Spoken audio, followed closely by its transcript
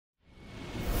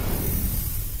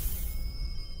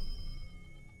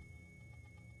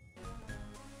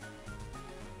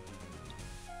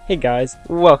Hey guys,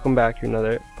 welcome back to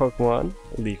another Pokemon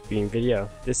Leaf Beam video.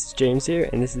 This is James here,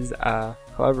 and this is a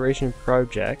collaboration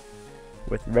project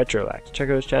with Retrolax. Check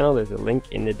out his channel, there's a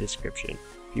link in the description.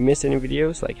 If you missed any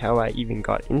videos, like how I even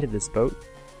got into this boat,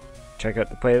 check out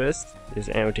the playlist. There's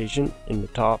an annotation in the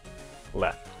top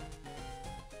left.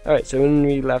 Alright, so when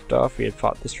we left off, we had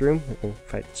fought this room. We're going to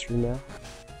fight this room now.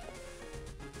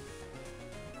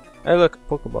 Hey look,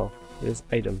 Pokeball. There's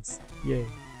items. Yay.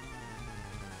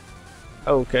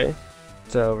 Okay,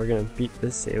 so we're gonna beat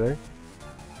this sailor.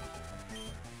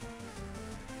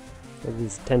 With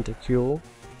his tentacule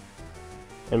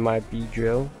and my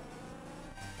Beedrill.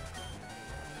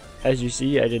 As you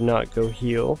see, I did not go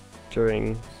heal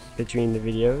between the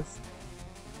videos,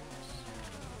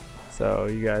 so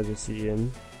you guys will see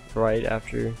him right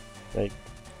after, like,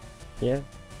 yeah.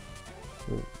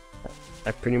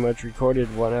 I pretty much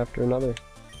recorded one after another.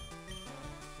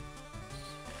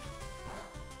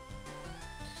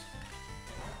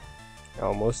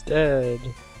 Almost dead.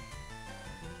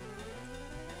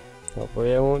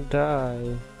 Hopefully I won't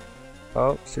die.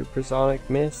 Oh, supersonic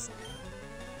mist.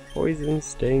 Poison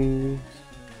sting.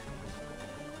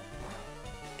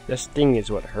 The sting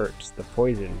is what hurts. The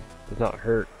poison does not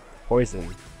hurt the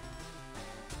poison.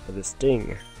 But the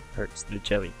sting hurts the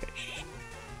jellyfish.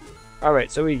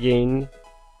 Alright, so we gained,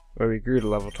 or we grew to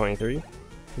level 23.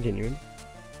 Continuing.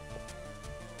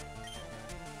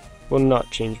 Will not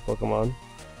change Pokemon.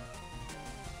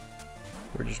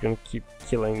 We're just gonna keep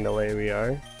killing the way we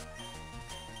are.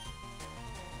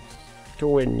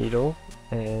 Twin Needle,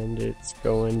 and it's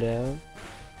going down.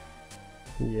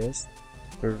 Yes,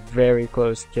 we're very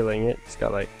close to killing it. It's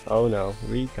got like, oh no,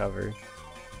 recover.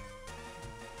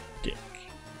 Dick.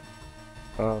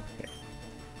 Okay.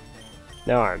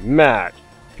 Now I'm mad,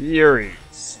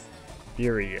 furious.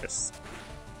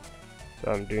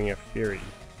 So I'm doing a fury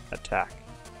attack.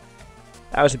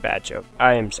 That was a bad joke.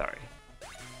 I am sorry.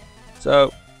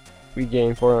 So, we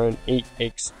gained 408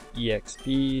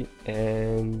 EXP,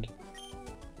 and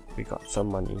we got some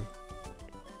money.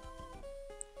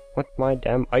 What's my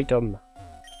damn item?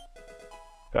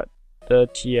 Got the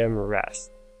TM rest.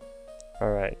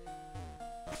 Alright.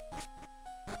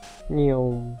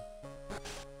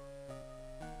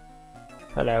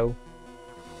 Hello.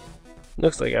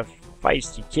 Looks like a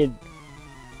feisty kid.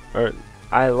 Or,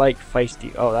 I like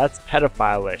feisty. Oh, that's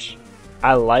pedophile-ish.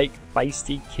 I like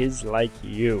feisty kids like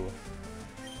you.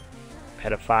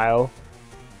 Pedophile.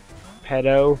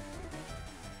 Pedo.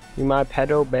 You my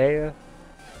pedo bear?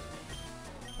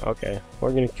 Okay,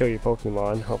 we're gonna kill your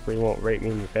Pokemon. Hopefully you won't rape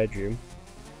me in your bedroom.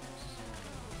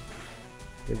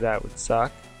 Because that would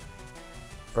suck.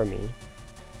 For me.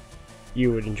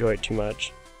 You would enjoy it too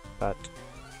much. But,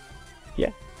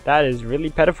 yeah. That is really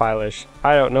pedophile-ish.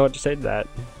 I don't know what to say to that.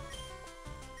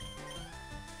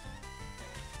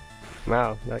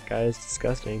 Wow, that guy is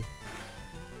disgusting.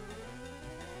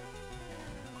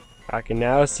 I can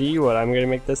now see what I'm gonna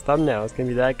make this thumbnail. It's gonna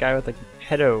be that guy with like a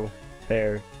pedo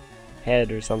bear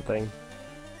head or something.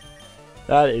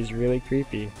 That is really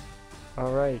creepy.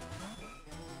 Alright.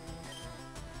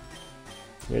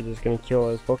 You're just gonna kill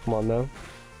his Pokemon though.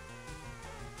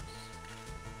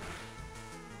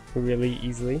 Really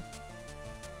easily.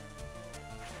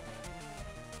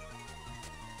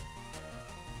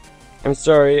 I'm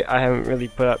sorry, I haven't really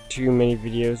put up too many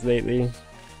videos lately.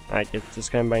 Like, it's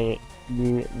just kind of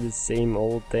the same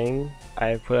old thing.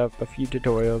 I put up a few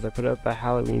tutorials, I put up a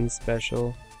Halloween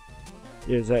special.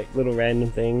 There's like little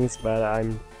random things, but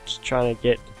I'm just trying to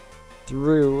get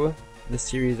through the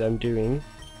series I'm doing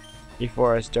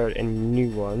before I start any new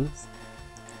ones.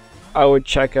 I would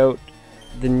check out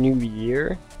the new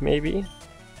year, maybe.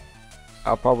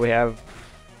 I'll probably have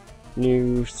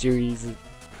new series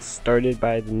started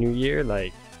by the new year,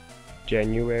 like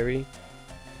January.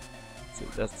 So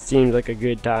that seems like a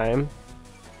good time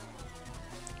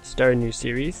to start a new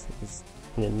series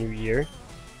in the new year.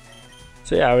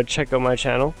 So yeah, I would check out my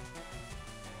channel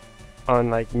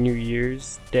on like New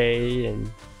Year's Day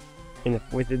and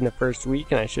within the first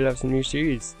week, and I should have some new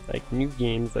series, like new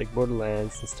games like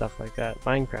Borderlands and stuff like that.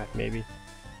 Minecraft maybe.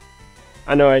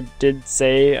 I know I did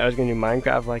say I was gonna do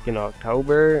Minecraft like in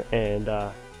October, and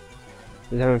I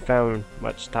haven't found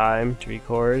much time to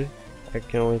record. I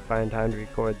can only find time to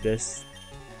record this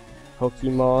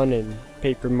Pokemon and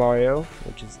Paper Mario,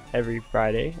 which is every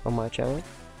Friday on my channel.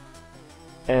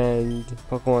 And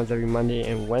Pokemon's every Monday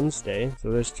and Wednesday,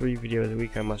 so there's 3 videos a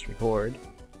week I must record.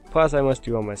 Plus I must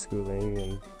do all my schooling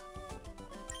and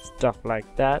stuff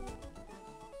like that.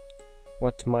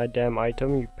 What's my damn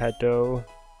item, you pedo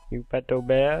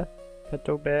bear?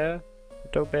 Pedo bear?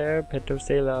 Pedo bear? Pedo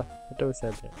sailor? Pedo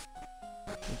sailor.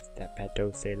 It's that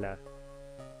Pedo sailor.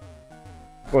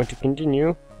 going to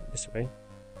continue this way.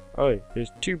 Oh,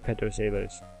 there's 2 Pedo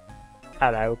sailors.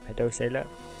 Hello, Pedo sailor.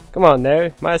 Come on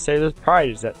there, my sailor's pride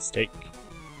is at stake.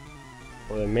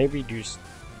 Well then maybe just...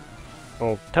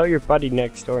 Oh, tell your buddy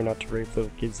next door not to rape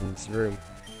little kids in this room.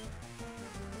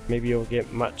 Maybe you'll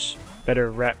get much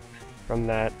better rep from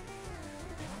that.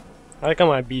 I like how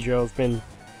my B-Drill's been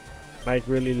like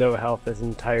really low health this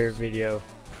entire video.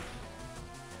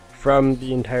 From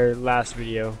the entire last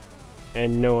video.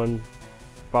 And no one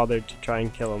bothered to try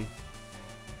and kill him.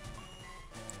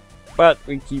 But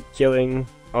we keep killing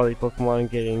all the Pokemon,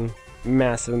 getting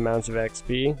massive amounts of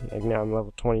XP. Like now I'm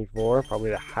level 24, probably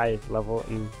the highest level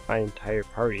in my entire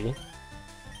party.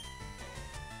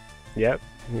 Yep,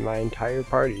 my entire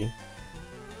party.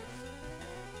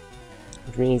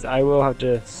 Which means I will have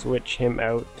to switch him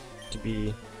out to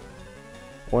be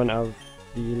one of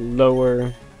the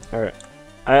lower... Or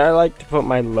I like to put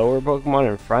my lower Pokemon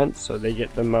in front so they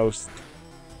get the most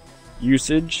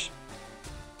usage.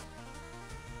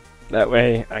 That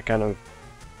way I kind of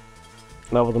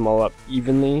level them all up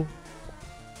evenly.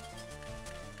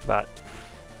 But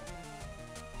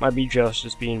my B-Drill's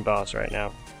just being boss right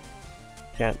now.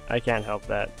 I can't help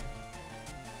that.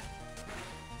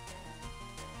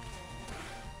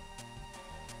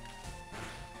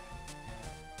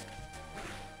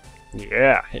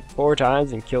 Yeah, hit 4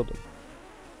 times and killed him.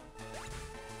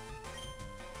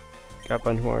 Got a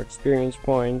bunch more experience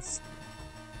points.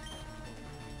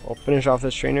 I'll finish off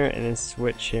this trainer and then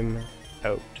switch him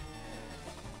out.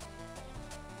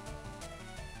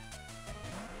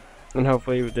 And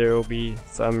hopefully there will be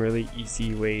some really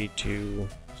easy way to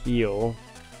heal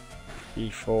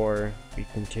before we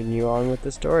continue on with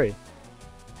the story.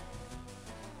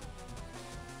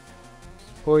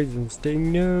 Poison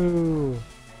sting, no!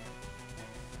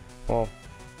 Well,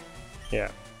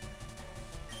 yeah.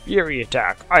 Fury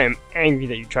attack! I am angry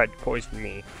that you tried to poison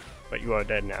me, but you are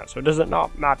dead now, so does it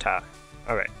not matter?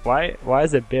 Alright, why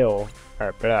is a Bill,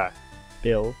 or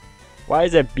Bill, why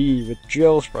is a bee with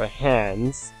drills for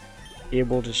hands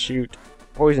able to shoot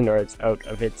poison darts out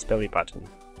of its belly button?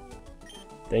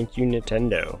 Thank you,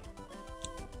 Nintendo.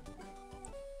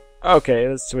 Okay,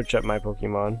 let's switch up my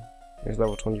Pokemon. There's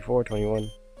level 24, 21.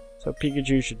 So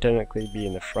Pikachu should technically be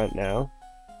in the front now.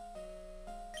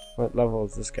 What level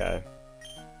is this guy?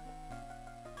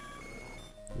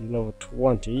 He's level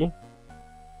 20.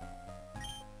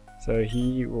 So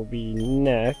he will be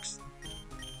next.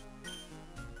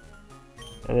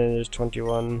 And then there's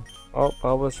 21. Oh,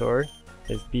 Bulbasaur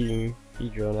is beating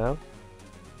B-Drill now.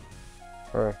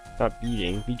 Or, not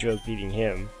beating, B-Drill's beating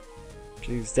him. Which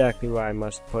is exactly why I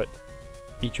must put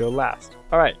B-Drill last.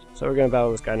 Alright, so we're gonna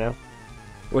battle this guy now.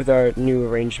 With our new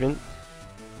arrangement.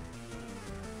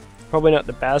 Probably not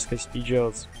the best because B-Drill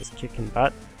is kicking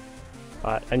butt.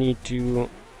 But I need to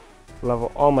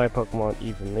level all my Pokemon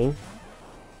evenly.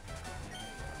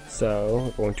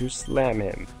 So, we're going to slam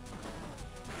him.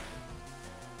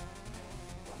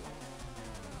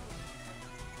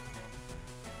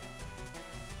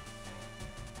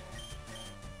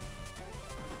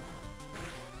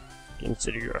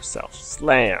 Consider yourself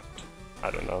slammed.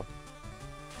 I don't know.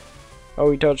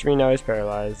 Oh, he touched me, now he's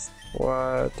paralyzed.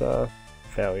 What a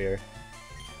failure.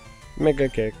 Mega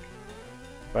kick.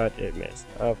 But it missed,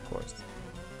 of course.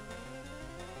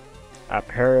 A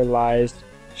paralyzed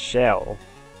shell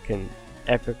can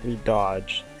epically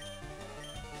dodge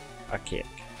a kick.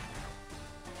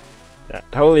 That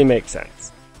totally makes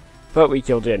sense. But we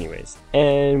killed it anyways.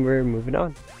 And we're moving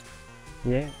on.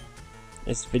 Yeah.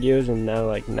 This video is in now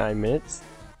like 9 minutes.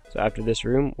 So after this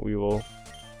room, we will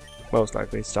most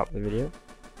likely stop the video.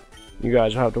 You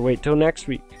guys will have to wait till next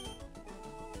week.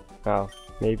 Well,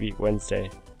 maybe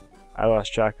Wednesday. I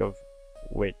lost track of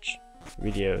which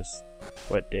videos,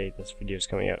 what day this video is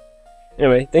coming out.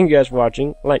 Anyway, thank you guys for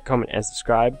watching. Like, comment, and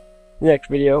subscribe. In the next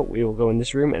video, we will go in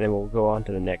this room, and then we'll go on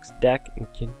to the next deck and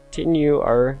continue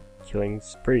our killing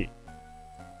spree.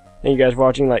 Thank you guys for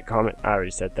watching. Like, comment, I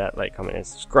already said that. Like, comment, and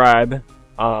subscribe.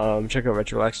 Check out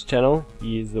Retrolax's channel.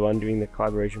 He's the one doing the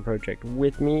collaboration project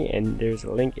with me, and there's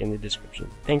a link in the description.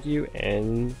 Thank you,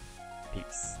 and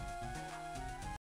peace.